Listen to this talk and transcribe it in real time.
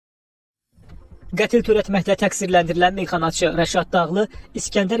Qətl törətməkdə təqsirləndirilən meyxanaçı Rəşad Dağlı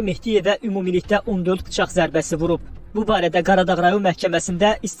İskəndər Mehdiyevə ümumilikdə 14 bıçaq zərbəsi vurub. Bu barədə Qaradağ rayon məhkəməsində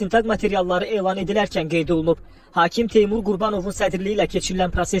istintaq materialları elan edilərkən qeyd olunub. Hakim Teymur Qurbanovun sədrliyi ilə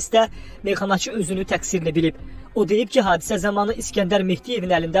keçirilən prosesdə meyxanaçı özünü təqsirli bilib. O deyib ki, hadisə zamanı İskəndər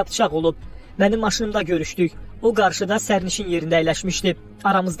Mehdiyevin əlində bıçaq olub. Mənim maşınımda görüşdük. O qarşıda sərnişin yerində əyləşmişdi.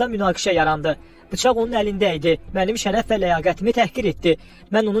 Aramızda münaqişə yarandı. Bıçaq onun əlində idi. Mənim şərəf və ləyaqətimi təhqir etdi.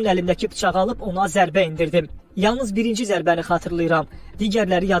 Mən onun əlindəki bıçağı alıb ona zərbə indirdim. Yalnız birinci zərbəni xatırlayıram.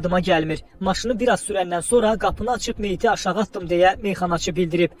 Digərləri yadıma gəlmir. Maşını biraz sürəndən sonra qapını açıb meyti aşağı atdım deyə meyxanaçı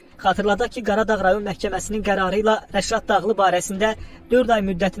bildirib. Xatırladaq ki, Qaradağ rayon məhkəməsinin qərarı ilə Rəşad Dağlı barəsində 4 ay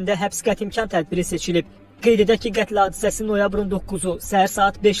müddətində həbs qətimkan tədbiri seçilib. Qeyd edək ki, qətl hadisəsi noyabrın 9-u səhər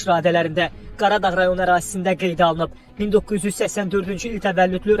saat 5 radələrində Qaradağ rayon ərazisində qeydə alınıb. 1984-cü il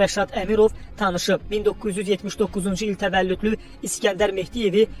təvəllüdlü Rəşad Əmirov tanışı 1979-cu il təvəllüdlü İskəndər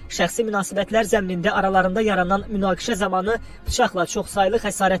Mehdiyevi şəxsi münasibətlər zəminində aralarında yaranan münaqişə zamanı bıçaqla çoxsaylı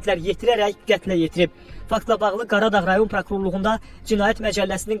xəsarətlər yetirərək qətlə yetirib. Faktla bağlı Qaradağ rayon prokurorluğunda Cinayət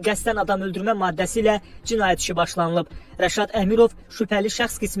Məcəlləsinin qəsdən adam öldürmə maddəsi ilə cinayət işi başlanılıb. Rəşad Əmirov şübhəli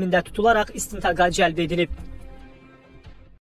şəxs qismində tutularaq istintaqa cəlb edilib.